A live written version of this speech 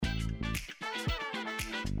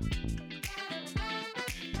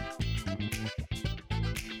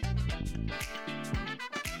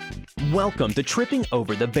Welcome to Tripping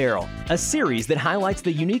Over the Barrel, a series that highlights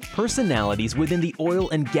the unique personalities within the oil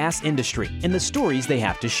and gas industry and the stories they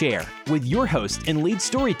have to share, with your hosts and lead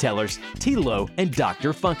storytellers, Tilo and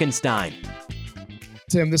Dr. Funkenstein.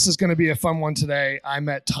 Tim, this is going to be a fun one today. I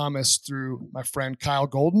met Thomas through my friend Kyle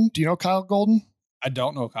Golden. Do you know Kyle Golden? I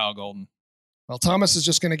don't know Kyle Golden. Well, Thomas is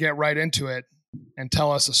just going to get right into it and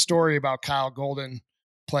tell us a story about Kyle Golden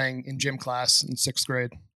playing in gym class in 6th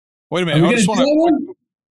grade. Wait a minute.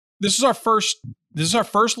 This is our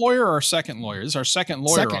first lawyer or our second lawyer? This is our second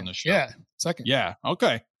lawyer on the show. Yeah, second. Yeah,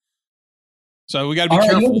 okay. So we got to be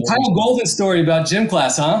careful. You have a Kyle Golden story about gym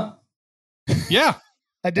class, huh? Yeah.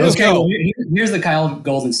 I did. Okay, well, here's the Kyle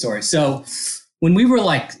Golden story. So when we were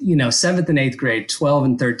 7th and 8th grade, 12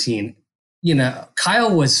 and 13,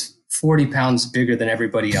 Kyle was 40 pounds bigger than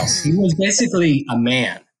everybody else. He was basically a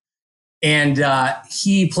man. And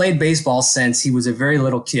he played baseball since he was a very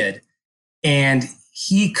little kid. And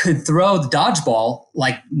he could throw the dodgeball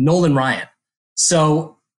like Nolan Ryan.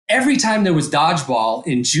 So every time there was dodgeball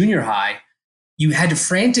in junior high, you had to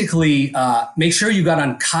frantically make sure you got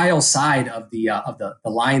on Kyle's side of the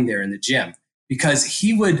line there in the gym, because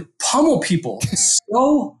he would pummel people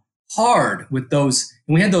so hard with those.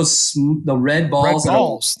 And we had the red balls.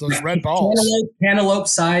 Those red balls.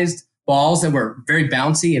 Cantaloupe-sized balls that were very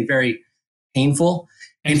bouncy and very painful.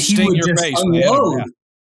 And he would just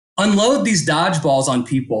unload these dodgeballs on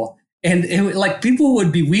people. And people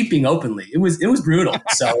would be weeping openly. It was brutal.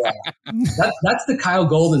 So that's the Kyle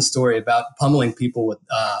Golden story about pummeling people with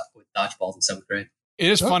dodgeballs in 7th grade.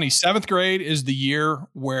 It is funny. 7th grade is the year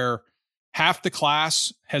where half the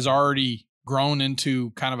class has already grown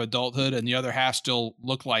into kind of adulthood, and the other half still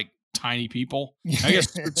look like tiny people. I guess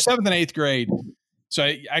 7th and 8th grade. So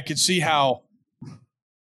I could see how,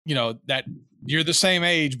 that you're the same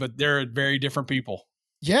age, but they're very different people.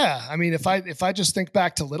 Yeah. I mean, if I just think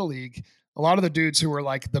back to Little League, a lot of the dudes who were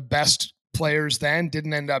like the best players then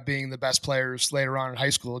didn't end up being the best players later on in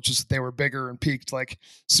high school. It's just that they were bigger and peaked like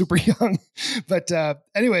super young. But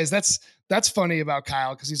anyways, that's funny about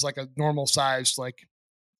Kyle, because he's like a normal sized, like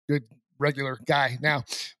good regular guy now.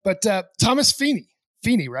 But Thomas Feighn,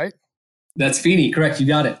 right? That's Feighn, correct. You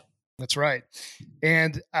got it. That's right.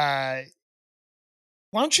 And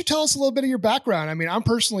why don't you tell us a little bit of your background? I mean, I'm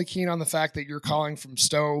personally keen on the fact that you're calling from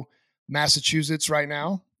Stowe, Massachusetts right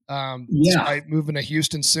now. Despite moving to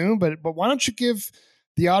Houston soon, but why don't you give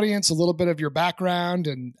the audience a little bit of your background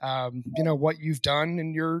and what you've done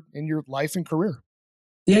in your life and career?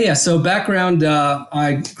 Yeah. So background,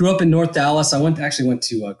 I grew up in North Dallas. I went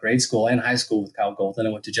to grade school and high school with Kyle Golden. I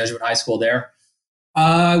went to Jesuit High School there.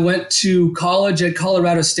 I went to college at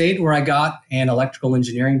Colorado State, where I got an electrical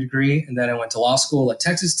engineering degree. And then I went to law school at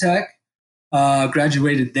Texas Tech,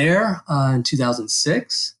 graduated there in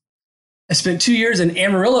 2006. I spent 2 years in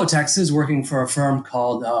Amarillo, Texas, working for a firm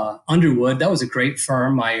called Underwood. That was a great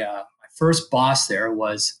firm. My first boss there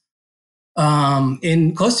was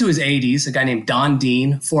in close to his 80s, a guy named Don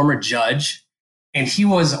Dean, former judge. And he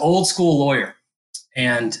was an old school lawyer.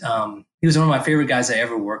 And he was one of my favorite guys I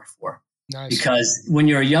ever worked for. Nice. Because when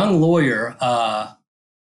you're a young lawyer,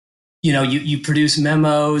 you produce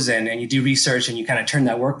memos and you do research, and you kind of turn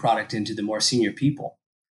that work product into the more senior people.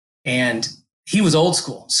 And he was old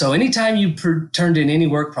school. So anytime you turned in any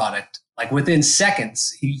work product, like within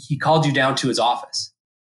seconds, he called you down to his office,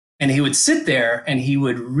 and he would sit there and he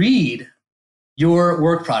would read your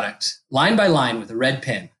work product line by line with a red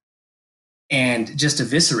pen and just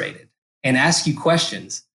eviscerate it and ask you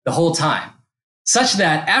questions the whole time. Such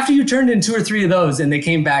that after you turned in 2 or 3 of those and they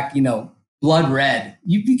came back, blood red,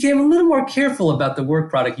 you became a little more careful about the work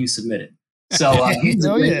product you submitted. So he's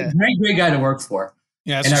a great guy to work for.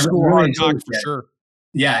 Yeah, it's a hard knock for sure.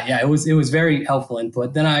 Yeah, it was very helpful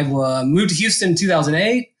input. Then I moved to Houston in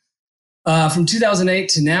 2008. From 2008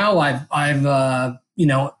 to now, I've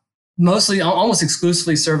mostly almost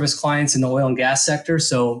exclusively serviced clients in the oil and gas sector.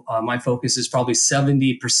 So my focus is probably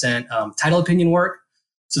 70% title opinion work.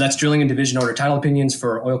 So that's drilling and division order title opinions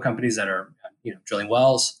for oil companies that are, drilling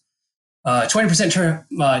wells.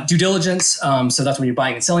 20% due diligence. So that's when you're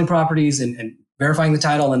buying and selling properties and verifying the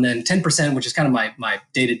title. And then 10%, which is kind of my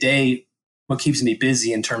day-to-day, what keeps me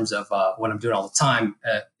busy in terms of what I'm doing all the time,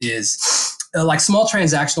 is like small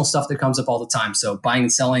transactional stuff that comes up all the time. So buying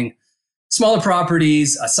and selling smaller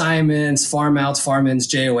properties, assignments, farm outs, farm-ins,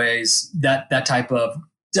 JOAs, that type of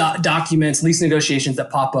documents, lease negotiations that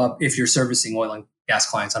pop up if you're servicing oil and gas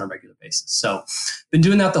clients on a regular basis. So been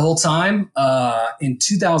doing that the whole time. In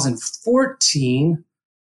 2014,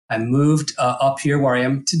 I moved up here where I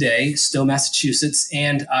am today, Stowe, Massachusetts,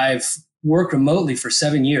 and I've worked remotely for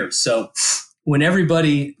 7 years. So when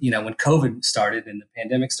everybody, when COVID started and the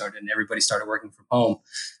pandemic started and everybody started working from home,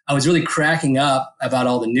 I was really cracking up about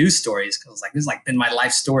all the news stories because I was like, this has like been my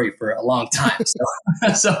life story for a long time.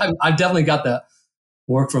 So I've definitely got the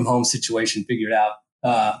work from home situation figured out.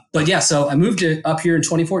 But yeah, so I moved up here in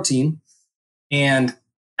 2014, and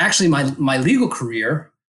actually my legal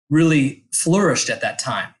career really flourished at that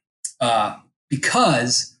time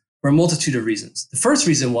because for a multitude of reasons. The first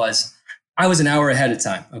reason was I was an hour ahead of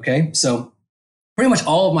time. Okay. So pretty much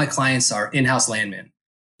all of my clients are in-house landmen.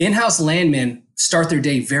 In-house landmen start their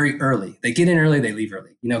day very early. They get in early, they leave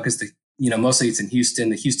early, because mostly it's in Houston.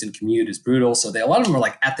 The Houston commute is brutal. So a lot of them are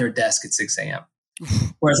like at their desk at 6 a.m.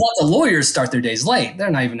 Whereas lots of lawyers start their days late.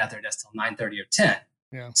 They're not even at their desk till 9:30 or 10.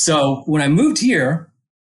 Yeah. So when I moved here,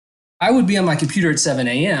 I would be on my computer at 7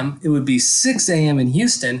 a.m. It would be 6 a.m. in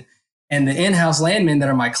Houston. And the in-house landmen that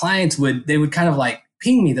are my clients would kind of like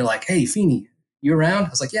ping me. They're like, hey, Feighn, you around? I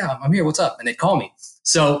was like, yeah, I'm here. What's up? And they'd call me.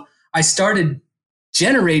 So I started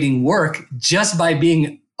generating work just by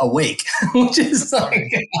being awake, which is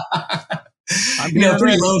like,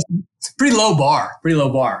 pretty low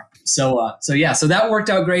bar. So that worked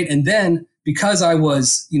out great. And then because I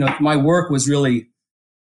was, my work was really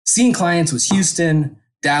seeing clients was Houston,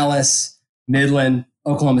 Dallas, Midland,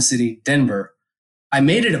 Oklahoma City, Denver. I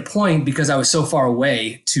made it a point because I was so far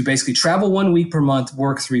away to basically travel 1 week per month,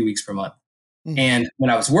 work 3 weeks per month. Mm-hmm. And when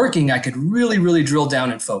I was working, I could really, really drill down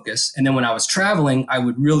and focus. And then when I was traveling, I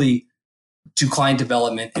would really do client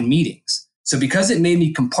development and meetings. So because it made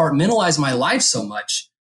me compartmentalize my life so much,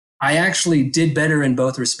 I actually did better in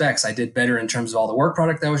both respects. I did better in terms of all the work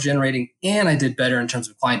product I was generating, and I did better in terms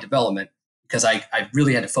of client development because I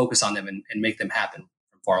really had to focus on them and make them happen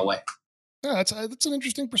from far away. Yeah, that's an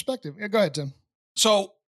interesting perspective. Yeah, go ahead, Tim.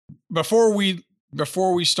 So before we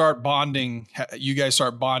start bonding, you guys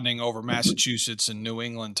start bonding over Massachusetts and New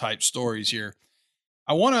England type stories here.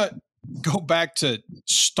 I want to go back to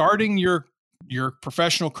starting your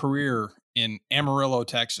professional career in Amarillo,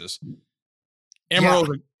 Texas.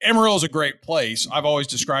 Amarillo is a great place. I've always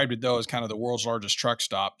described it though as kind of the world's largest truck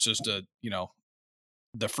stop. Just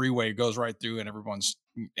the freeway goes right through and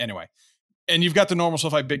anyway. And you've got the normal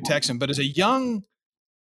stuff like Big Texan, but as a young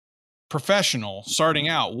professional starting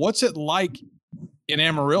out, what's it like in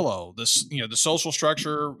Amarillo? The social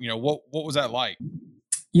structure, what was that like?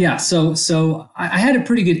 Yeah. So I had a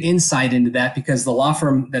pretty good insight into that because the law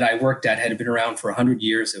firm that I worked at had been around for 100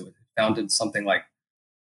 years. It was founded something like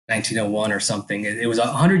 1901 or something. It was a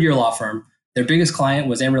 100-year law firm. Their biggest client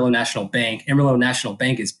was Amarillo National Bank. Amarillo National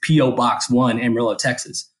Bank is P.O. Box 1, Amarillo,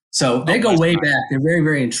 Texas. So they go way back. They're very,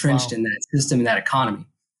 very entrenched in that system and that economy.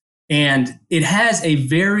 And it has a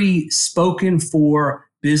very spoken for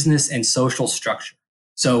business and social structure.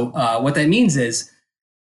 So what that means is,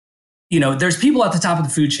 there's people at the top of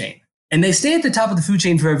the food chain and they stay at the top of the food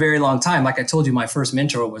chain for a very long time. Like I told you, my first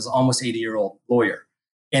mentor was almost 80-year-old lawyer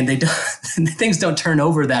and things don't turn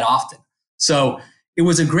over that often. So it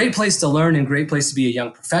was a great place to learn and great place to be a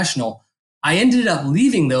young professional. I ended up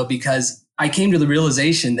leaving though, because I came to the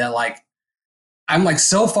realization that I'm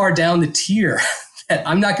so far down the tier that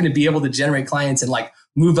I'm not going to be able to generate clients and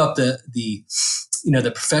move up the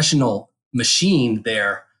professional machine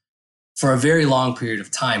there for a very long period of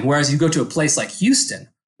time. Whereas you go to a place like Houston,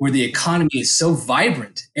 where the economy is so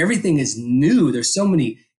vibrant, everything is new. There's so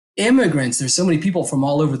many immigrants. There's so many people from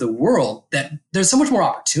all over the world that there's so much more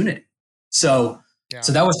opportunity. So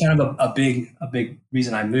that was kind of a big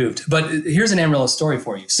reason I moved. But here's an Amarillo story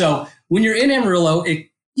for you. So when you're in Amarillo, it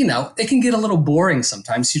can get a little boring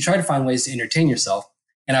sometimes. So you try to find ways to entertain yourself.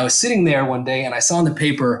 And I was sitting there one day and I saw in the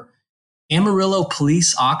paper, Amarillo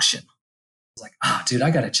police auction. I was like, dude,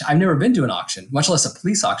 I've never been to an auction, much less a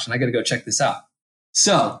police auction. I got to go check this out.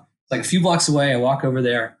 So it's like a few blocks away. I walk over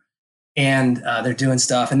there and they're doing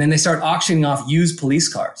stuff. And then they start auctioning off used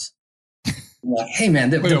police cars. I'm like, hey man,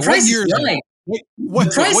 the price is right.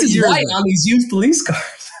 The price is right on these used police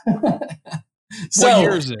cars. What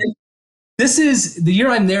year is it? This is the year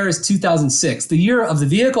I'm there is 2006. The year of the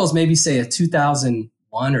vehicle is maybe say a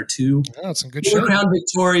 2001 or 2. Yeah, it's in good shape. Crown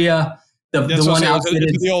Victoria, the one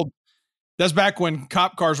outfitted. That's back when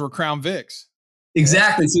cop cars were Crown Vics.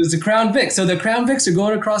 Exactly. So it's a Crown Vic. So the Crown Vics are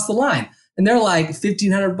going across the line, and they're like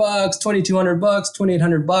 $1,500, $2,200,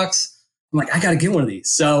 $2,800. I'm like, I got to get one of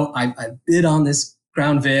these. So I bid on this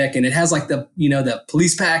Crown Vic, and it has the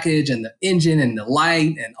police package and the engine and the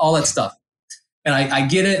light and all that stuff. And I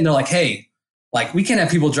get it, and they're like, hey, we can't have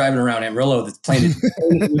people driving around Amarillo that's painted.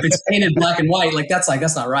 If it's painted black and white, that's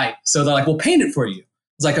not right. So they're like, we'll paint it for you.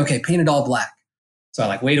 It's like, okay, paint it all black. So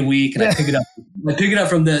I wait a week and I pick it up. I pick it up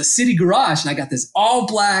from the city garage and I got this all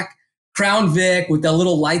black Crown Vic with that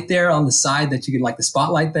little light there on the side that you can, like the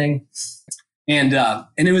spotlight thing. And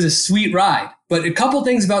it was a sweet ride. But a couple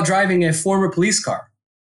things about driving a former police car.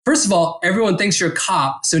 First of all, everyone thinks you're a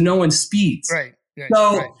cop, so no one speeds. Right.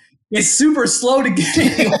 So it's super slow to get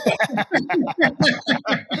anywhere.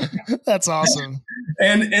 That's awesome.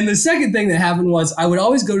 And the second thing that happened was I would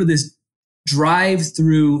always go to this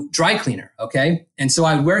drive-through dry cleaner, okay? And so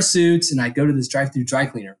I'd wear suits and I'd go to this drive-through dry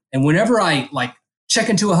cleaner. And whenever I like check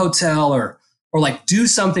into a hotel or like do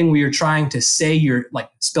something where you're trying to say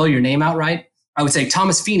spell your name out right, I would say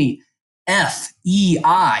Thomas Feighn,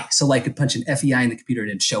 F-E-I. So like I'd punch an F-E-I in the computer and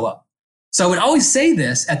it'd show up. So I would always say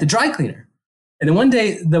this at the dry cleaner. And then one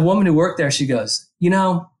day the woman who worked there, she goes,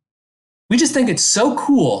 we just think it's so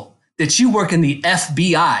cool that you work in the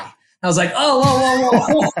FBI. I was like, whoa.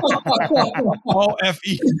 Oh,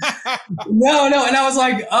 F-E. No. And I was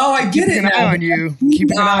like, I get it. Keeping an eye on you.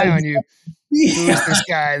 Keeping an eye on you. Who is this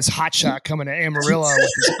guy's hotshot coming to Amarillo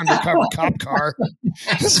with his undercover cop car?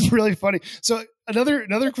 This is really funny. So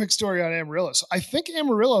another quick story on Amarillo. So I think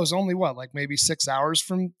Amarillo is only maybe 6 hours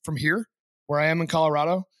from here, where I am in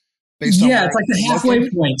Colorado. It's like the halfway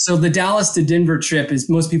point. So the Dallas to Denver trip is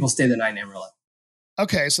most people stay the night in Amarillo.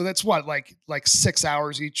 Okay, so that's what, like 6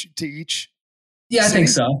 hours each? Yeah, city? I think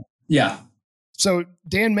so. Yeah. So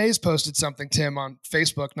Dan Mays posted something, Tim, on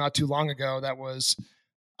Facebook not too long ago that was,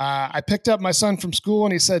 I picked up my son from school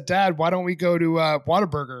and he said, Dad, why don't we go to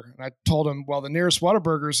Whataburger? And I told him, well, the nearest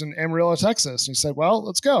Whataburger's in Amarillo, Texas. And he said, well,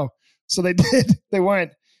 let's go. So they did. They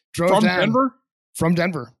went, drove from down. Denver? From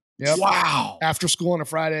Denver. Yep. Wow. After school on a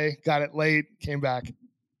Friday, got it late, came back.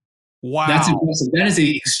 Wow. That's impressive. That is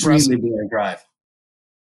an extremely boring drive.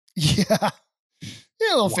 Yeah. A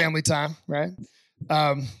little family time, right?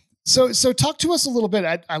 So talk to us a little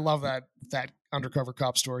bit. I love that undercover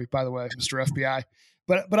cop story, by the way, Mr. FBI.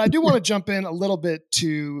 But I do want to jump in a little bit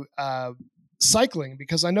to cycling,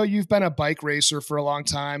 because I know you've been a bike racer for a long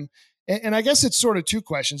time. And I guess it's sort of two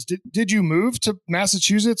questions. Did you move to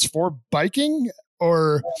Massachusetts for biking,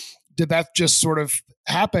 or did that just sort of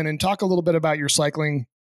happen? And talk a little bit about your cycling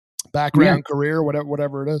background, career,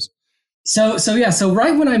 whatever it is. So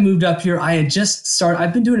right when I moved up here, I had just started.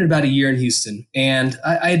 I've been doing it about a year in Houston, and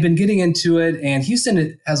I had been getting into it. And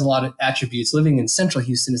Houston has a lot of attributes. Living in central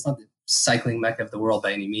Houston is not the cycling mecca of the world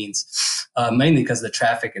by any means, mainly because of the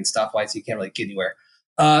traffic and stoplights. You can't really get anywhere.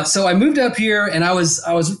 So I moved up here, and I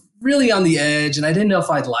was really on the edge, and I didn't know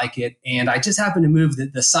if I'd like it. And I just happened to move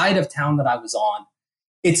the side of town that I was on.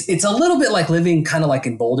 It's a little bit like living kind of like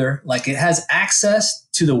in Boulder. Like it has access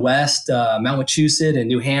to the west, Mount Wachusett and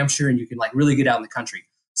New Hampshire, and you can like really get out in the country.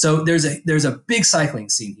 So there's a big cycling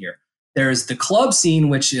scene here. There's the club scene,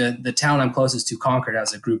 which the town I'm closest to, Concord,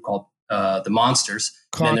 has a group called the Monsters.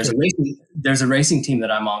 And there's a racing team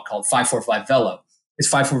that I'm on called 545 Velo. It's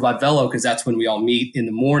 545 Velo because that's when we all meet in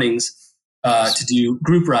the mornings to do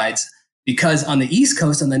group rides. Because on the East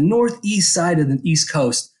Coast, on the northeast side of the East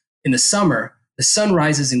Coast, in the summer, the sun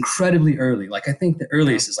rises incredibly early. Like I think the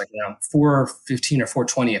earliest is like around 4:15 or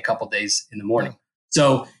 4:20 a couple days in the morning.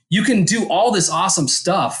 So you can do all this awesome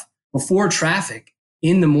stuff before traffic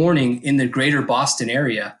in the morning in the greater Boston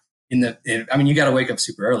area. You got to wake up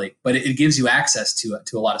super early, but it gives you access to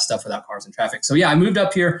a lot of stuff without cars and traffic. So yeah, I moved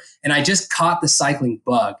up here and I just caught the cycling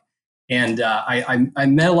bug. And I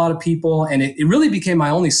met a lot of people, and it really became my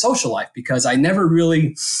only social life because I never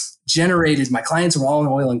really generated. My clients were all in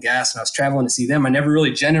oil and gas, and I was traveling to see them. I never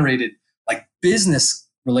really generated like business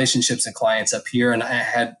relationships and clients up here, and I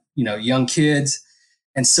had young kids,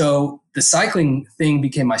 and so the cycling thing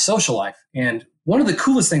became my social life. And one of the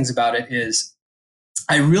coolest things about it is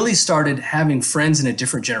I really started having friends in a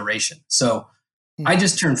different generation. So I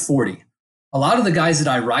just turned 40. A lot of the guys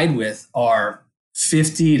that I ride with are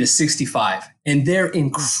 50 to 65, and they're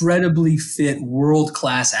incredibly fit,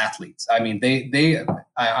 world-class athletes. I mean,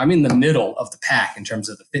 I'm in the middle of the pack in terms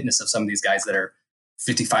of the fitness of some of these guys that are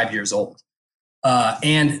 55 years old.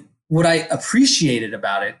 And what I appreciated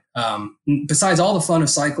about it, besides all the fun of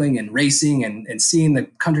cycling and racing and seeing the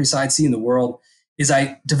countryside, seeing the world, is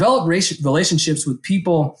I developed relationships with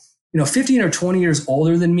people, 15 or 20 years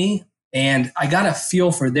older than me. And I got a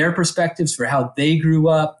feel for their perspectives, for how they grew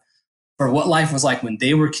up, for what life was like when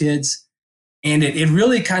they were kids. And it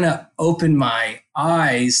really kind of opened my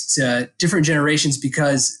eyes to different generations,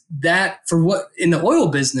 because for what in the oil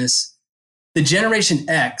business, the Generation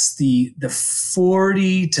X, the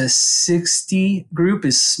 40 to 60 group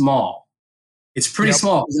is small. It's pretty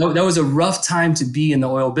small. That was a rough time to be in the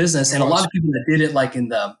oil business. And a lot of people that did it like in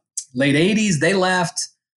the late 80s, they left.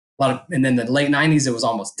 And then the late 90s, it was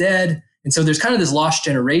almost dead. And so there's kind of this lost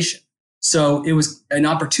generation. So it was an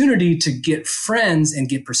opportunity to get friends and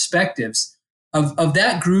get perspectives of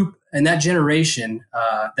that group and that generation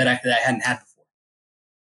that I hadn't had before.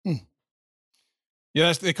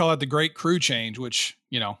 Yeah, they call it the great crew change, which,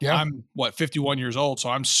 Yeah. I'm 51 years old, so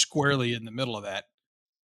I'm squarely in the middle of that.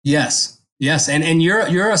 Yes. And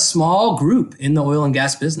you're a small group in the oil and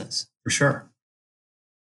gas business for sure.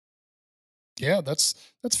 Yeah, that's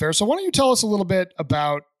fair. So why don't you tell us a little bit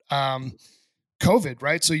about COVID,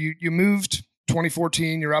 right? So you moved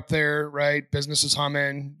 2014, you're up there, right? Business is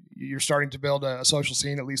humming. You're starting to build a social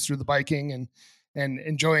scene, at least through the biking and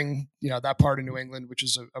enjoying, that part of New England, which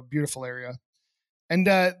is a beautiful area. And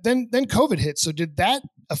then COVID hit. So did that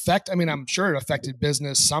affect? I mean, I'm sure it affected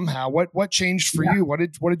business somehow. What changed for you? What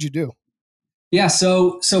did you do? Yeah,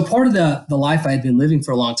 so part of the life I had been living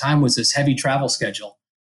for a long time was this heavy travel schedule,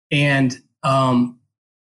 and I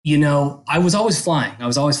was always flying. I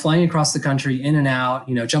was always flying across the country, in and out.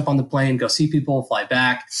 Jump on the plane, go see people, fly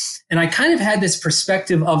back, and I kind of had this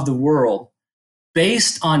perspective of the world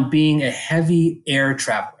based on being a heavy air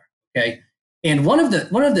traveler. Okay. And one of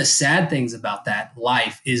the sad things about that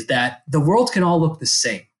life is that the world can all look the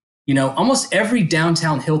same. Almost every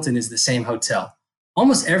downtown Hilton is the same hotel.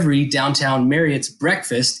 Almost every downtown Marriott's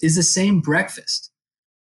breakfast is the same breakfast.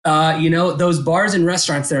 Those bars and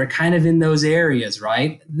restaurants that are kind of in those areas,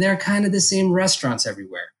 right? They're kind of the same restaurants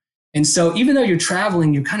everywhere. And so even though you're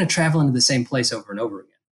traveling, you're kind of traveling to the same place over and over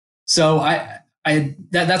again. So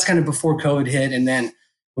that's kind of before COVID hit. And then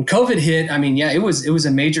when COVID hit, it was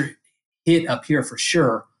a major hit up here for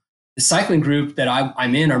sure. The cycling group that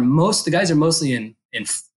I'm in the guys are mostly in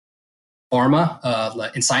pharma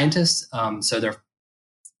and scientists. So they're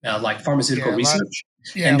like pharmaceutical research.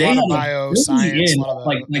 And they had bioscience.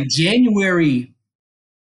 Like January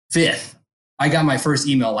 5th, I got my first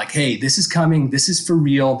email like, hey, this is coming. This is for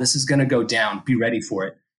real. This is going to go down. Be ready for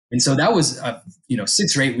it. And so that was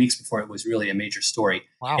 6 or 8 weeks before it was really a major story.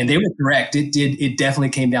 Wow. And they were correct. It definitely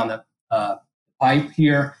came down the pipe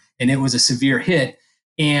here. And it was a severe hit.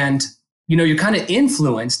 And, you're kind of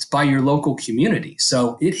influenced by your local community.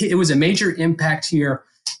 So it was a major impact here.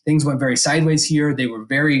 Things went very sideways here. They were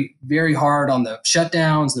very, very hard on the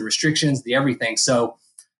shutdowns, the restrictions, the everything. So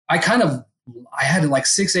I had like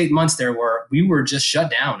 6-8 months there where we were just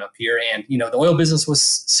shut down up here. And, the oil business was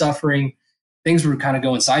suffering. Things were kind of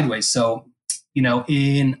going sideways. So,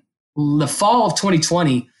 in the fall of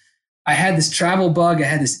 2020, I had this travel bug. I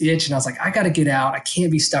had this itch and I was like, I got to get out. I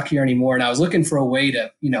can't be stuck here anymore. And I was looking for a way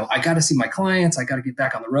to, I got to see my clients. I got to get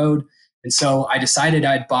back on the road. And so I decided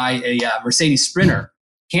I'd buy a Mercedes Sprinter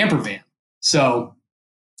camper van. So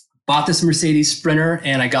bought this Mercedes Sprinter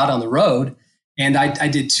and I got on the road and I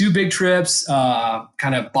did 2 big trips,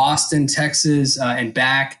 kind of Boston, Texas, and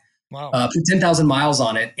back. Wow. Put 10,000 miles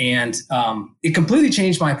on it. And it completely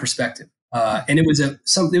changed my perspective. And it was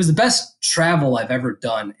the best travel I've ever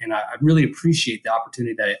done. And I really appreciate the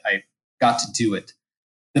opportunity that I got to do it.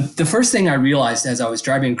 The first thing I realized as I was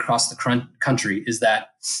driving across the country is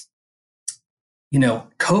that,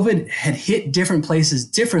 COVID had hit different places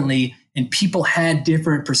differently and people had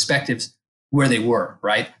different perspectives where they were,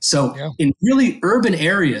 right? So in really urban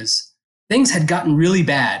areas, things had gotten really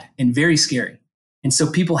bad and very scary. And so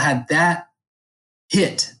people had that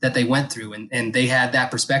hit that they went through and they had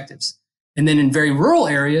that perspectives. And then in very rural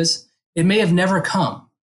areas, it may have never come,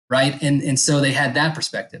 right? And so they had that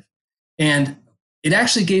perspective. And it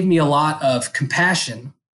actually gave me a lot of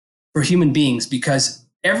compassion for human beings because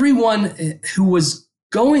everyone who was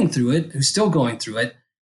going through it, who's still going through it,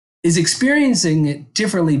 is experiencing it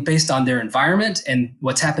differently based on their environment and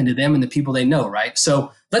what's happened to them and the people they know, right?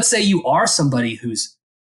 So let's say you are somebody whose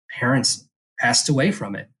parents passed away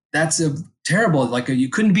from it. That's a terrible, you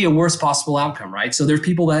couldn't be a worst possible outcome, right? So there's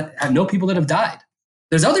people that know people that have died.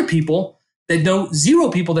 There's other people that know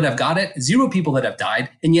 0 people that have got it, 0 people that have died,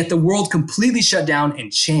 and yet the world completely shut down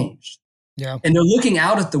and changed. Yeah. And they're looking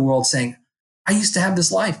out at the world saying, I used to have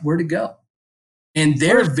this life, where'd it go? And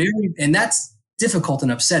and that's difficult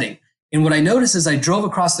and upsetting. And what I noticed as I drove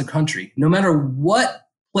across the country, no matter what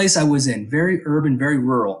place I was in, very urban, very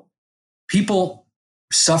rural, people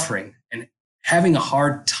suffering and having a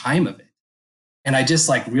hard time of it. And I just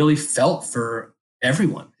really felt for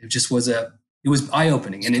everyone. It just was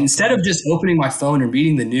eye-opening. And instead of just opening my phone and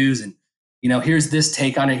reading the news and, here's this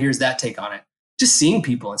take on it, here's that take on it, just seeing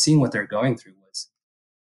people and seeing what they're going through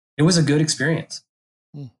was a good experience.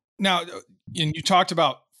 Now, and you talked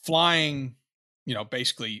about flying,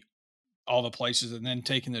 basically all the places and then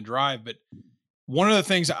taking the drive. But one of the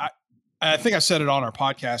things I think I said it on our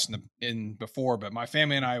podcast in before, but my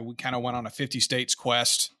family and I, we kind of went on a 50 states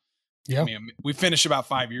quest. Yeah. We finished about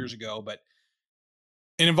 5 years ago, but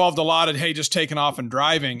it involved a lot of, hey, just taking off and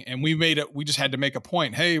driving. And we just had to make a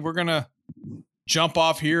point. Hey, we're going to jump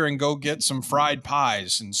off here and go get some fried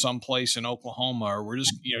pies in some place in Oklahoma, or we're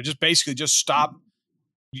just, just basically just stop.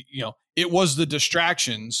 It was the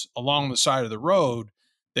distractions along the side of the road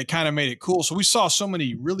that kind of made it cool. So we saw so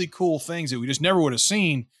many really cool things that we just never would have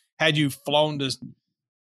seen had you flown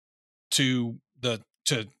to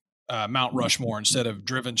Mount Rushmore instead of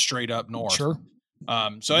driven straight up north. Sure.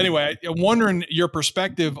 So anyway, I'm wondering your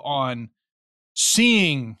perspective on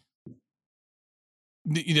seeing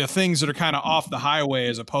the things that are kind of off the highway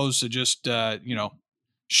as opposed to just,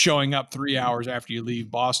 showing up 3 hours after you leave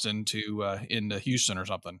Boston to into Houston or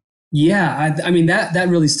something. Yeah. I mean, that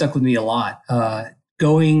really stuck with me a lot. I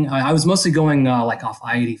was mostly going like off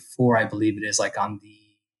I-84, I believe it is, like on the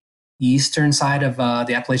eastern side of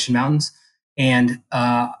the Appalachian Mountains, and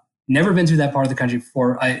never been through that part of the country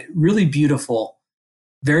before. Really beautiful,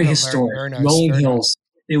 very historic, very nice, rolling very hills.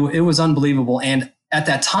 Nice. It was unbelievable. And at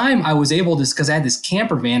that time, I was able to, because I had this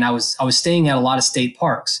camper van, I was staying at a lot of state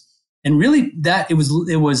parks. And really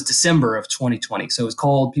it was December of 2020. So it was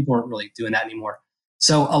cold. People weren't really doing that anymore.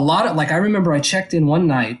 So a lot of, I remember I checked in one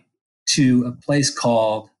night to a place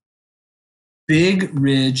called Big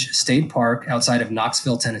Ridge State Park outside of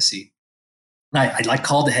Knoxville, Tennessee. I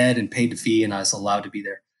called ahead and paid the fee, and I was allowed to be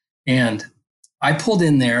there. And I pulled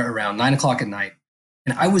in there around 9:00 at night,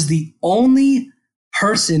 and I was the only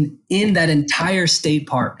person in that entire state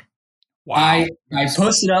park. Wow. I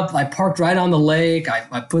posted up, I parked right on the lake.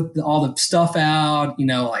 I put all the stuff out,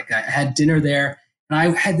 I had dinner there, and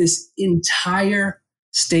I had this entire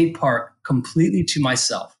state park completely to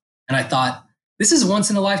myself. And I thought, this is once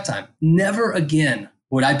in a lifetime. Never again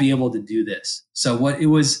would I be able to do this. So it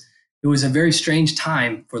was a very strange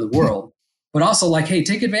time for the world, but also hey,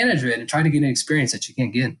 take advantage of it and try to get an experience that you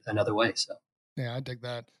can't get another way. So yeah, I dig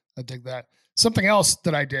that. Something else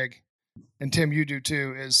that I dig, and Tim, you do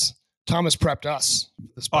too, is Thomas prepped us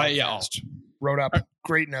for this podcast. Wrote up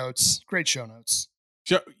great notes, great show notes.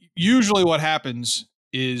 So usually what happens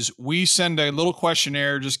is we send a little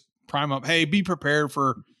questionnaire, just prime up, hey, be prepared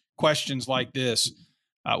for questions like this.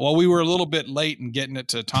 Well, we were a little bit late in getting it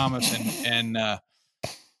to Thomas, and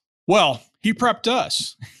he prepped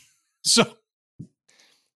us.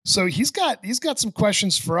 So he's got some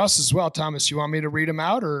questions for us as well. Thomas, you want me to read them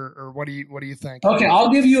out, or what do you think? Okay,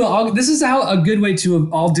 this is a good way to,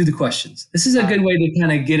 I'll do the questions. This is a good way to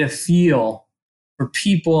kind of get a feel for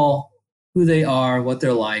people, who they are, what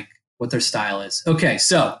they're like, what their style is. Okay,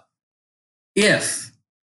 so if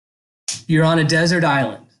you're on a desert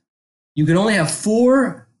island, you can only have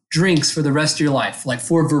 4 drinks for the rest of your life,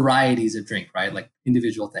 4 varieties of drink, right? Like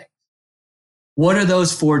individual things. What are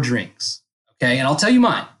those 4 drinks? Okay, and I'll tell you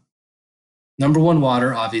mine. Number 1,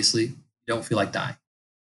 water, obviously. You don't feel like dying.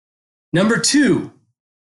 Number 2,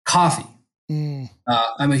 coffee. I'm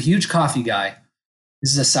a huge coffee guy.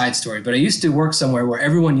 This is a side story, but I used to work somewhere where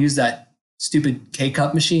everyone used that stupid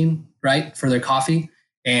K-cup machine, right, for their coffee.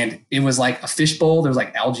 And it was like a fishbowl. There was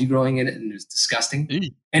algae growing in it, and it was disgusting.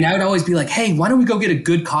 And I would always be like, hey, why don't we go get a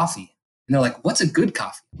good coffee? And they're like, what's a good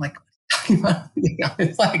coffee? I'm like,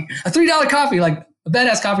 it's like a $3 coffee, like a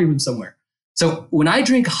badass coffee from somewhere. So when I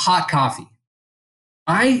drink hot coffee,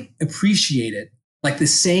 I appreciate it the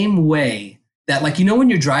same way that when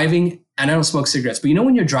you're driving, and I don't smoke cigarettes, but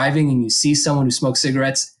when you're driving and you see someone who smokes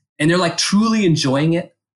cigarettes and they're truly enjoying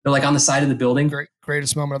it, they're on the side of the building.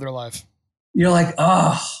 Greatest moment of their life. You're like,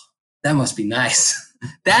 oh, that must be nice.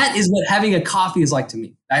 That is what having a coffee is like to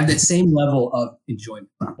me. I have that same level of enjoyment.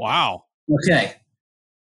 Wow. Okay.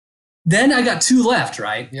 Then I got 2 left,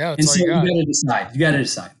 right? Yeah. And so you got to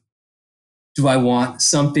decide. Do I want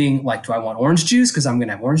something do I want orange juice because I'm going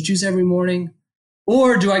to have orange juice every morning?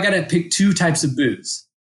 Or do I got to pick 2 types of booze?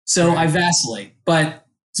 So I vacillate. But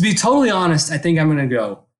to be totally honest, I think I'm going to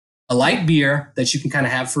go a light beer that you can kind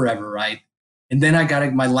of have forever, right? And then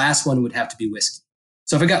my last one would have to be whiskey.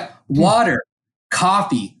 So if I got water,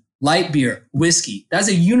 coffee, light beer, whiskey, that's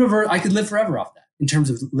a universe. I could live forever off that in terms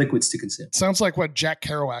of liquids to consume. Sounds like what Jack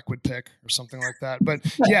Kerouac would pick or something like that. But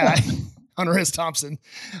yeah, Hunter S. Thompson.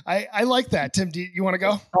 I like that. Tim, do you want to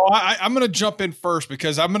go? Oh, I'm going to jump in first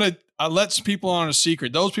because I'm going to let some people on a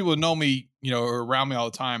secret. Those people who know me, are around me all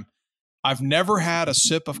the time. I've never had a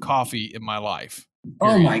sip of coffee in my life.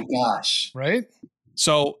 Oh my gosh. Right?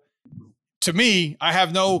 So to me, I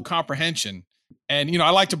have no comprehension. And, I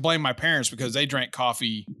like to blame my parents because they drank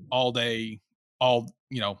coffee all day,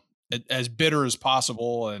 as bitter as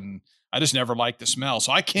possible. And I just never liked the smell.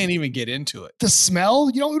 So I can't even get into it. The smell?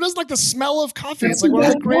 Who doesn't like the smell of coffee? It's one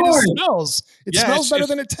of the greatest smells. It smells better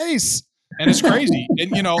than it tastes. And it's crazy.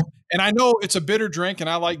 And, and I know it's a bitter drink and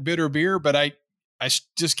I like bitter beer, but I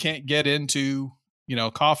just can't get into,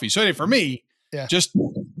 coffee. So anyway, for me, Yeah. just,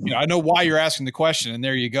 I know why you're asking the question, and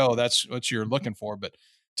there you go. That's what you're looking for. But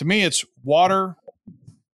to me, it's water,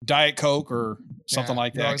 Diet Coke, or something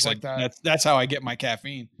like that. Always like that. That's how I get my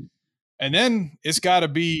caffeine. And then it's got to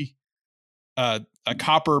be a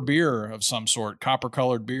copper beer of some sort, copper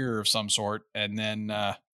colored beer of some sort. And then,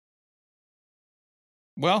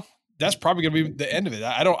 that's probably going to be the end of it.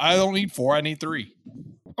 I don't need 4. I need 3.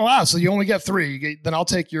 Oh, wow. So you only get 3. Then I'll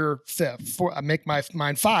take your 5th. I make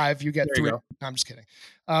mine 5. You get 3. No, I'm just kidding.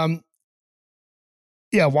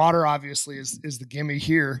 Yeah. Water obviously is the gimme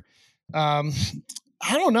here. I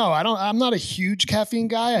don't know. I'm not a huge caffeine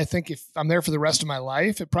guy. I think if I'm there for the rest of my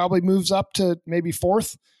life, it probably moves up to maybe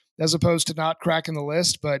 4th as opposed to not cracking the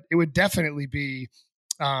list, but it would definitely be,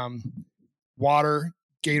 water,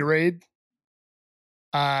 Gatorade,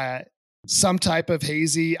 some type of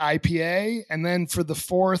hazy IPA. And then for the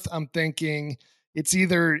 4th, I'm thinking it's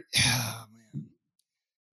either,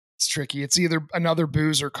 it's tricky. It's either another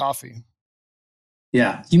booze or coffee.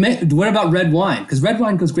 Yeah. What about red wine? Because red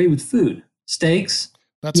wine goes great with food. Steaks.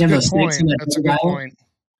 That's a good point. That's a good point.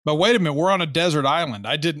 But wait a minute, we're on a desert island.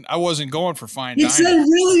 I wasn't going for fine dining. It's a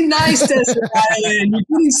really nice desert island. You're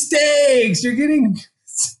getting steaks. You're getting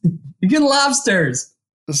lobsters.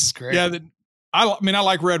 This is great. Yeah. I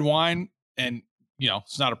like red wine, and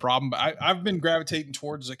it's not a problem, but I've been gravitating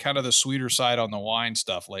towards the kind of the sweeter side on the wine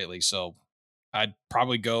stuff lately. So I'd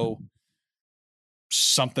probably go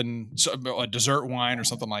a dessert wine or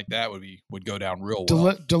something like that would go down real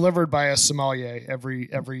well. Delivered by a sommelier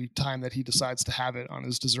every time that he decides to have it on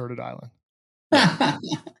his deserted island. That's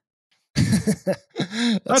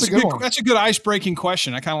a good one. That's a good ice-breaking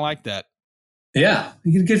question. I kind of like that. Yeah.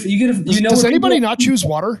 Does anybody not choose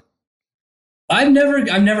water? I've never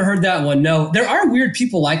heard that one. No, there are weird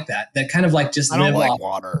people like that kind of like just I don't like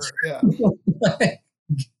water. Yeah.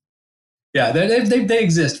 Yeah. They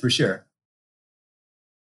exist for sure.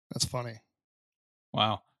 That's funny.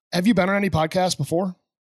 Wow. Have you been on any podcasts before?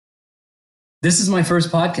 This is my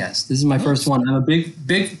first podcast. This is my first one. I'm a big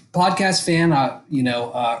podcast fan.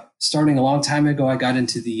 Starting a long time ago, I got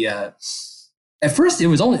into the, at first there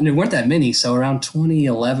weren't that many. So around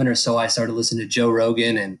 2011 or so, I started listening to Joe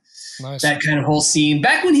Rogan and that kind of whole scene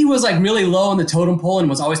back when he was like really low on the totem pole and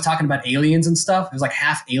was always talking about aliens and stuff. It was like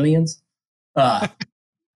half aliens.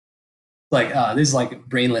 This is like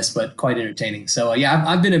brainless, but quite entertaining. So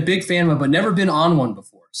I've been a big fan of it, but never been on one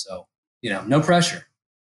before. So, no pressure.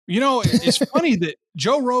 It's funny that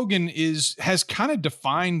Joe Rogan has kind of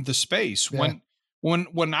defined the space. Yeah.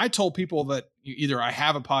 When I told people that either I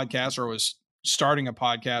have a podcast or was starting a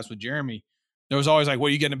podcast with Jeremy, there was always like, "What,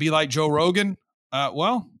 are you going to be like Joe Rogan?"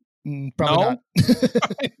 Probably not.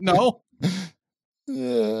 No. I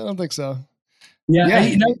don't think so.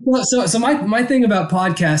 Yeah. So my thing about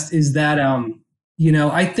podcasts is that,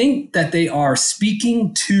 I think that they are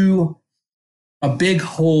speaking to a big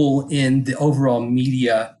hole in the overall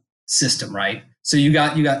media system, right? So you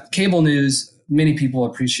got cable news. Many people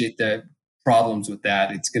appreciate the problems with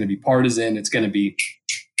that. It's going to be partisan. It's going to be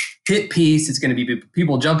hit piece. It's going to be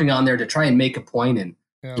people jumping on there to try and make a point in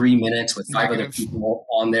 3 minutes with 5 other people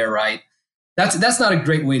on there, right? That's not a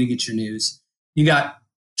great way to get your news. You got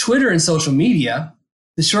Twitter and social media.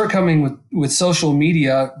 The shortcoming with social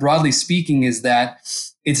media, broadly speaking, is that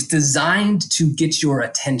it's designed to get your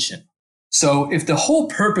attention. So if the whole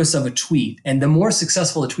purpose of a tweet, and the more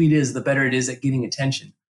successful a tweet is, the better it is at getting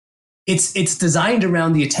attention, it's designed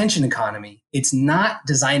around the attention economy. It's not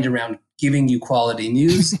designed around giving you quality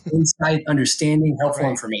news, insight, understanding, helpful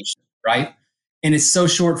information, right? And it's so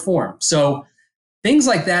short form. So things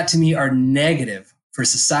like that to me are negative for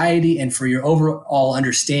society and for your overall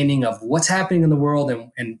understanding of what's happening in the world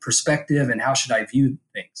and perspective and how should I view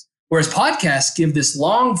things. Whereas podcasts give this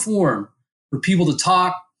long form for people to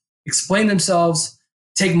talk, explain themselves,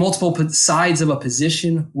 take multiple sides of a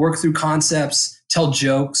position, work through concepts, tell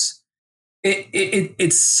jokes.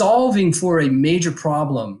 It's solving for a major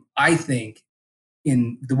problem, I think,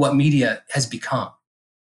 in what media has become.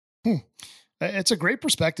 It's a great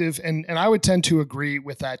perspective. And I would tend to agree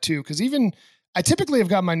with that too. Because I typically have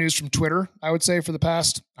got my news from Twitter, I would say for the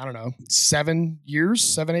past, 7, 8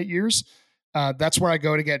 years. That's where I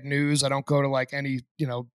go to get news. I don't go to like any,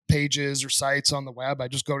 pages or sites on the web. I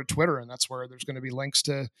just go to Twitter, and that's where there's going to be links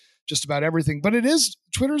to just about everything. But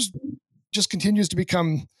Twitter's just continues to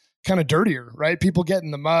become kind of dirtier, right? People get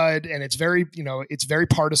in the mud, and it's very, it's very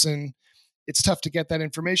partisan. It's tough to get that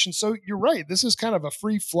information. So you're right. This is kind of a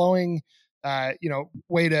free flowing,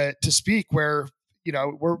 way to speak where,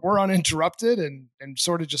 we're uninterrupted and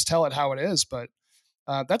sort of just tell it how it is. But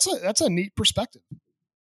that's a neat perspective.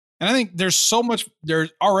 And I think there's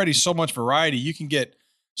already so much variety. You can get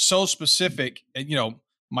so specific. And,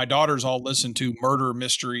 my daughters all listen to murder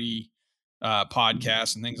mystery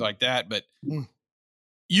podcasts and things like that. But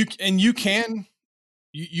you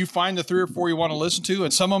find the 3 or 4 you want to listen to,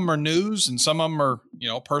 and some of them are news and some of them are,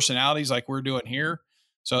 personalities like we're doing here.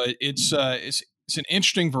 So it's an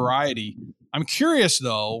interesting variety. I'm curious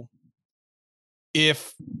though,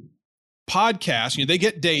 if podcasts, they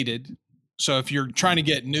get dated. So if you're trying to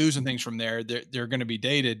get news and things from there, they're going to be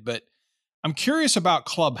dated. But I'm curious about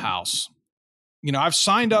Clubhouse. I've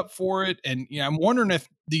signed up for it, and I'm wondering if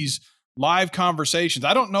these live conversations,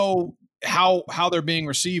 I don't know how they're being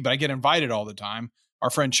received, but I get invited all the time. Our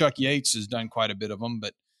friend Chuck Yates has done quite a bit of them,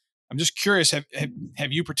 but I'm just curious.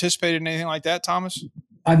 Have you participated in anything like that, Thomas?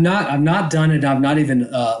 I've not done it. I've not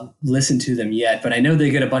even listened to them yet, but I know they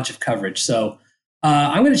get a bunch of coverage. So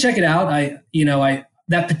I'm going to check it out.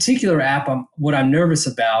 That particular app, what I'm nervous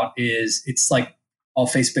about is it's like all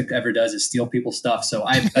Facebook ever does is steal people's stuff. So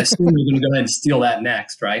I assume they're going to go ahead and steal that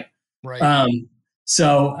next, right? Right.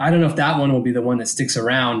 So I don't know if that one will be the one that sticks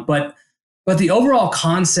around, but the overall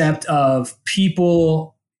concept of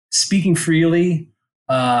people speaking freely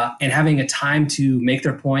and having a time to make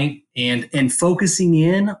their point and focusing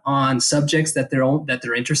in on subjects that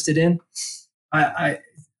they're interested in, I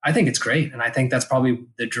think it's great, and I think that's probably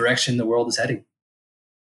the direction the world is heading.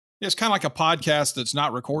 Yeah, it's kind of like a podcast that's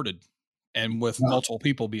not recorded and with multiple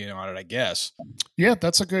people being on it, I guess. Yeah,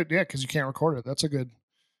 that's because you can't record it. That's a good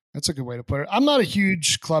way to put it. I'm not a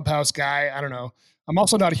huge Clubhouse guy. I don't know. I'm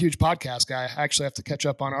also not a huge podcast guy. I actually have to catch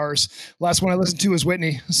up on ours. Last one I listened to was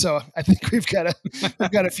Whitney, so I think we've got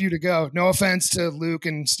a few to go. No offense to Luke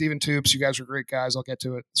and Stephen Toops. You guys are great guys. I'll get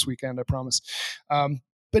to it this weekend, I promise.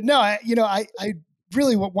 But no, I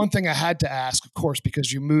really, one thing I had to ask, of course,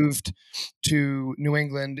 because you moved to New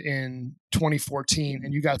England in 2014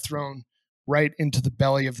 and you got thrown right into the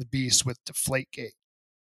belly of the beast with Deflategate.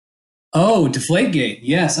 Oh, Deflategate.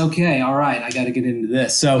 Yes. Okay. All right. I got to get into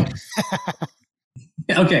this. So,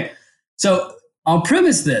 okay. So I'll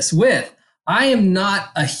premise this with, I am not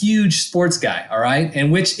a huge sports guy. All right.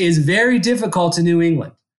 And which is very difficult in New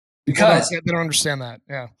England because they don't understand that.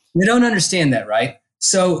 Yeah. They don't understand that. Right.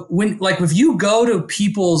 So if you go to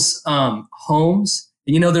people's homes,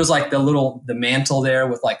 there's like the mantle there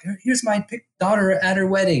with like, here's my daughter at her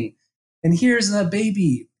wedding, and here's a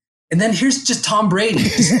baby, and then here's just Tom Brady.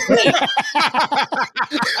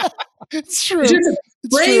 It's true. It's just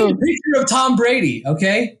a picture of Tom Brady,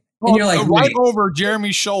 okay? And you're like, right over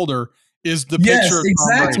Jeremy's shoulder is the picture of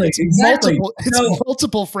Tom Brady. Exactly.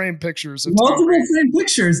 Multiple frame pictures.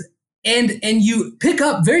 And you pick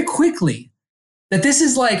up very quickly that this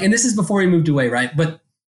is like, and this is before he moved away, right? But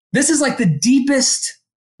this is like the deepest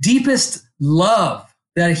love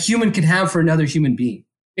that a human can have for another human being.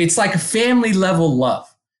 It's like a family level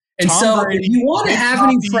love. And if you want to have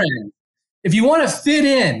any friends, if you want to fit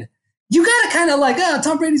in, you got to kind of like,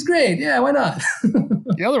 Tom Brady's great. Yeah, why not?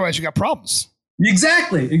 Yeah, otherwise you got problems.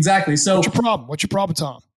 Exactly. So What's your problem,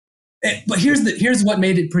 Tom? But here's what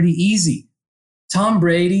made it pretty easy. Tom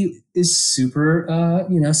Brady is super,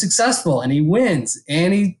 successful, and he wins,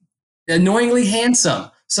 and he annoyingly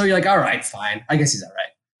handsome. So you're like, all right, fine. I guess he's all right.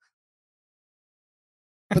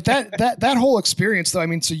 But that whole experience, though, I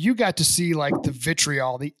mean, so you got to see like the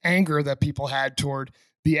vitriol, the anger that people had toward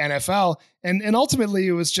the NFL, and ultimately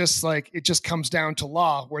it was just like it just comes down to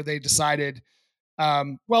law, where they decided,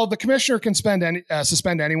 the commissioner can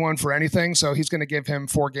suspend anyone for anything, so he's going to give him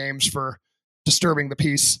 4 games for disturbing the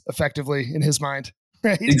peace, effectively, in his mind.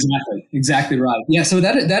 Right? Exactly right. Yeah. So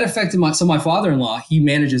that affected my father-in-law. He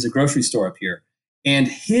manages a grocery store up here, and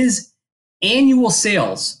his annual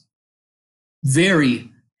sales vary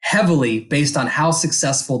heavily based on how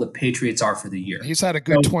successful the Patriots are for the year. He's had a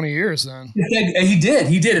good 20 years then. He did.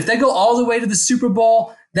 If they go all the way to the Super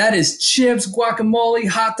Bowl, that is chips, guacamole,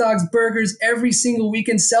 hot dogs, burgers every single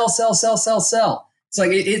weekend. Sell. It's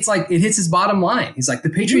like it hits his bottom line. He's like, the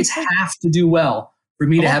Patriots have to do well for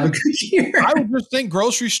me to have a good year. I would just think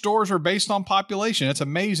grocery stores are based on population. It's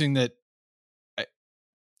amazing that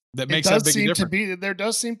makes that big difference. There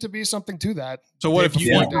does seem to be something to that. So what if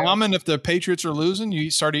you eat ramen? If the Patriots are losing,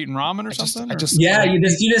 you start eating ramen or something? You just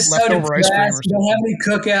so depressed. You don't have any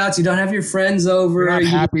cookouts. You don't have your friends over. You're not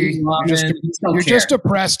happy. You're just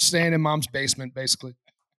depressed, staying in mom's basement, basically.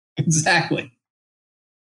 Exactly.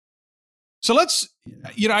 So let's,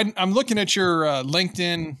 I'm looking at your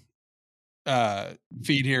LinkedIn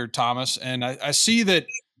feed here, Thomas, and I see that,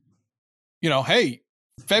 hey,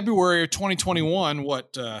 February of 2021,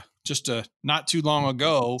 just not too long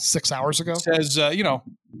ago, 6 hours ago, says,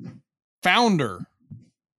 founder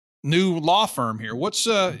new law firm here. What's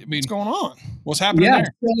what's going on? What's happening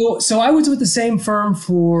there? So I was with the same firm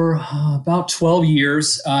for about 12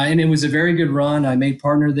 years, and it was a very good run. I made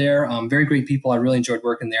partner there. Very great people. I really enjoyed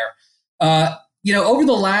working there. Over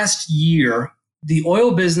the last year, the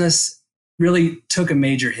oil business really took a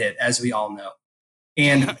major hit, as we all know.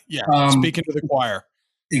 And speaking to the choir.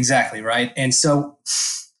 Exactly, right. And so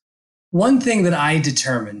one thing that I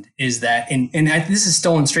determined is that, this is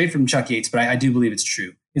stolen straight from Chuck Yates, but I do believe it's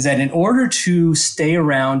true, is that in order to stay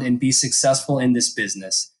around and be successful in this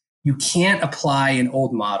business, you can't apply an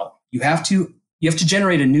old model. You have to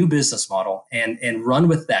generate a new business model and run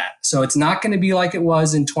with that. So it's not going to be like it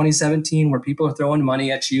was in 2017, where people are throwing money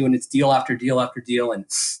at you and it's deal after deal after deal, and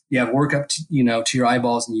you have work up to your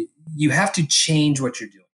eyeballs, and you have to change what you're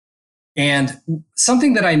doing. And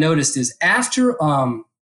something that I noticed is after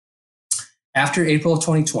April of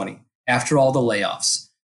 2020, after all the layoffs,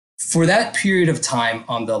 for that period of time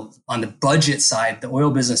on the budget side, the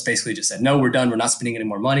oil business basically just said, no, we're done. We're not spending any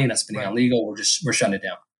more money, not spending on legal. We're shutting it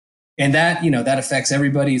down. And that, that affects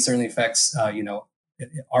everybody. It certainly affects,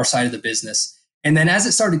 our side of the business. And then as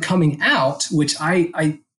it started coming out, which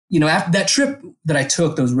I after that trip that I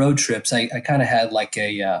took, those road trips, I kind of had like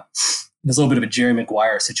there's a little bit of a Jerry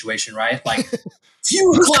Maguire situation, right? Like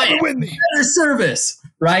fewer clients, with me, better service,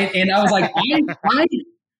 right? And I was like,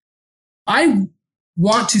 I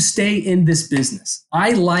want to stay in this business.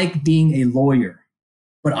 I like being a lawyer,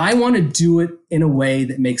 but I want to do it in a way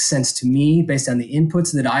that makes sense to me based on the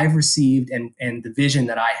inputs that I've received and the vision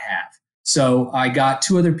that I have. So I got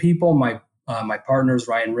two other people, my partners,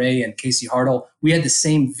 Ryan Ray and Casey Hartle. We had the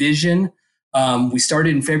same vision. We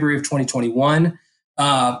started in February of 2021,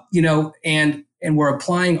 and we're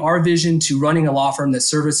applying our vision to running a law firm that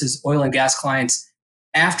services oil and gas clients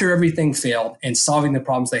after everything failed and solving the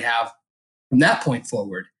problems they have from that point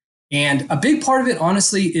forward. And a big part of it,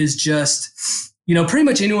 honestly, is just, pretty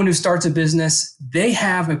much anyone who starts a business, they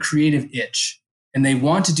have a creative itch and they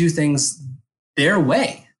want to do things their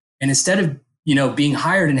way. And instead of, being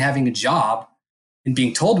hired and having a job and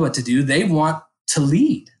being told what to do, they want to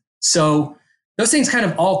lead. So those things kind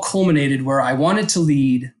of all culminated where I wanted to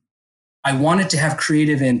lead, I wanted to have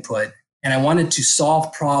creative input, and I wanted to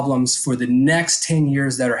solve problems for the next 10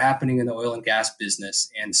 years that are happening in the oil and gas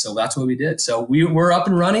business. And so that's what we did. So we're up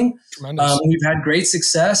and running. We've had great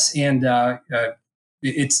success, and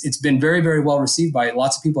it's been very, very well received by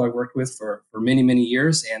lots of people I worked with for many, many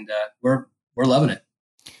years, and we're loving it.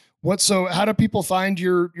 So how do people find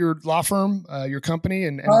your law firm, your company,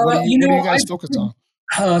 and what do you guys focus on?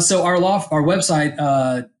 So our website,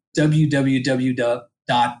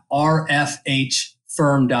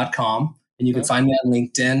 www.rfhfirm.com, and you can find me on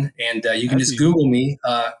LinkedIn, and you can just Google me.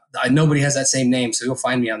 Nobody has that same name, so you'll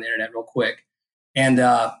find me on the internet real quick. And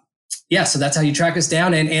so that's how you track us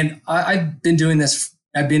down. And I've been doing this.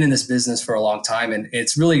 I've been in this business for a long time, and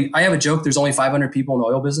it's really, I have a joke. There's only 500 people in the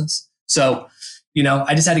oil business. So,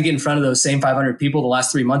 I just had to get in front of those same 500 people the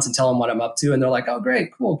last 3 months and tell them what I'm up to. And they're like, oh,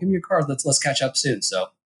 great, cool. Give me your card. Let's catch up soon. So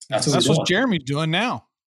that's what Jeremy's doing now.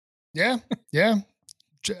 Yeah. Yeah.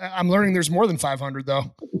 I'm learning there's more than 500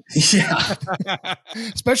 though. Yeah.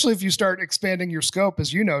 Especially if you start expanding your scope,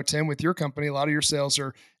 as you know, Tim, with your company, a lot of your sales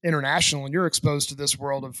are international and you're exposed to this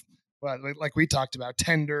world of, like we talked about,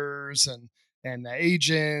 tenders and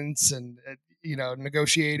agents and,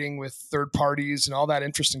 negotiating with third parties and all that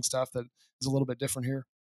interesting stuff that is a little bit different here.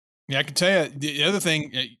 Yeah, I can tell you the other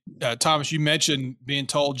thing, Thomas, you mentioned being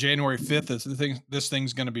told January 5th this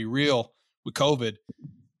thing's going to be real with COVID.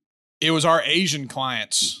 It was our Asian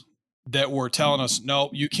clients that were telling us,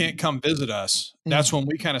 no, you can't come visit us. That's when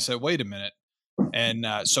we kind of said, wait a minute. And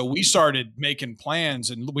so we started making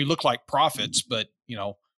plans, and we looked like prophets, but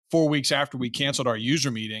 4 weeks after we canceled our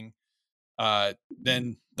user meeting,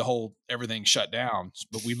 then everything shut down.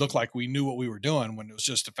 But we looked like we knew what we were doing when it was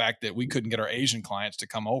just the fact that we couldn't get our Asian clients to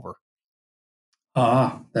come over.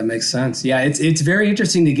 That makes sense. Yeah, it's very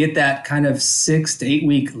interesting to get that kind of 6 to 8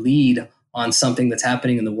 week lead on something that's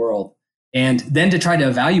happening in the world, and then to try to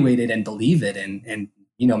evaluate it and believe it and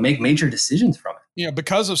make major decisions from it.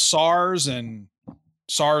 Because of SARS and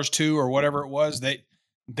SARS-2 or whatever it was,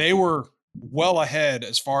 they were well ahead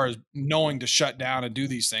as far as knowing to shut down and do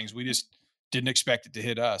these things. We just didn't expect it to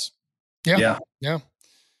hit us. Yeah.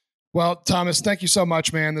 Well, Thomas, thank you so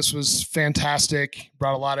much, man. This was fantastic.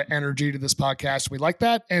 Brought a lot of energy to this podcast. We like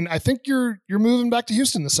that, and I think you're moving back to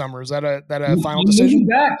Houston this summer. Is that a final decision?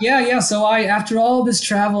 Back, yeah. So after all this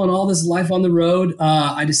travel and all this life on the road,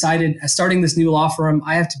 I decided, starting this new law firm,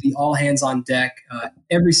 I have to be all hands on deck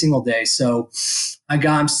every single day. So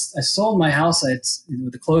I sold my house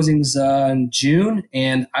with the closings in June,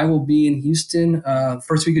 and I will be in Houston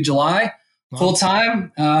first week of July. Full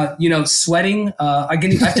time, sweating. I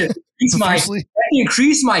have to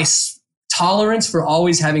increase my tolerance for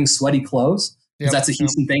always having sweaty clothes, because that's a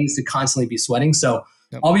Houston thing, is to constantly be sweating. So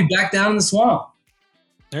I'll be back down in the swamp.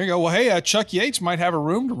 There you go. Well, hey, Chuck Yates might have a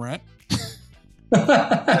room to rent.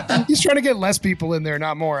 He's trying to get less people in there,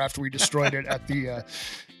 not more, after we destroyed it at the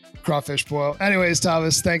crawfish boil. Anyways,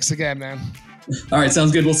 Thomas, thanks again, man. All right,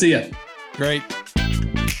 sounds good. We'll see you. Great.